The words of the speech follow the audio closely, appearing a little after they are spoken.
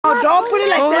don't put it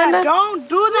like that. Don't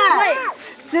do that.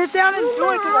 Sit down and do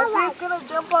it because I say it's going to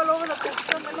jump all over the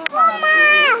custom.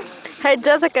 Hey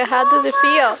Jessica, how does it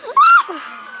feel?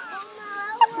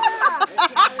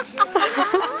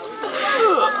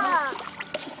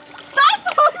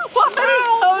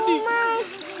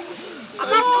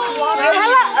 You're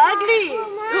hella ugly.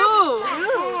 Oh,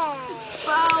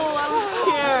 I'm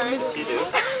scared. Yes, you do.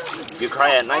 You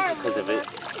cry at night because of it.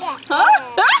 Huh?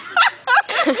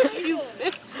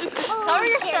 Cover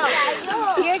yourself.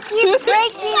 You keep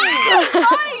breaking.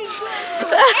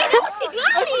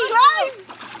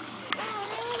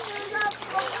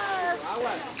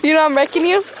 You know I'm wrecking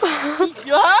you? You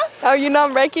huh? Oh, you know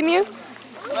I'm wrecking you?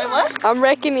 Wait, what? I'm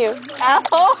wrecking you.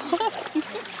 Apple?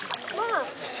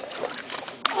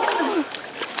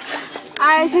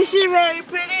 I see she's very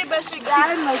pretty, but she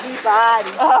got an ugly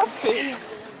body. Oh, pretty.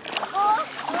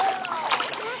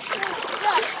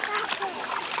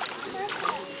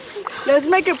 Let's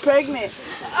make her pregnant.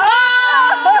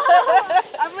 Oh!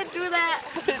 I'm gonna do that.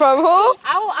 From who?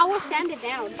 I will sand it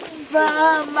down.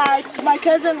 From my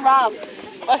cousin Rob.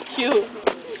 Fuck you.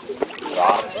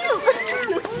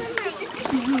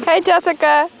 Hey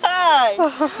Jessica. Hi.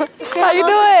 How you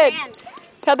doing?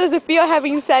 How does it feel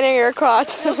having sand in your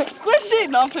crotch? Squish it.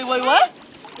 No, I'm playing. Wait, what?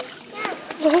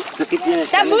 So que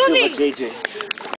tienes That movie. JJ.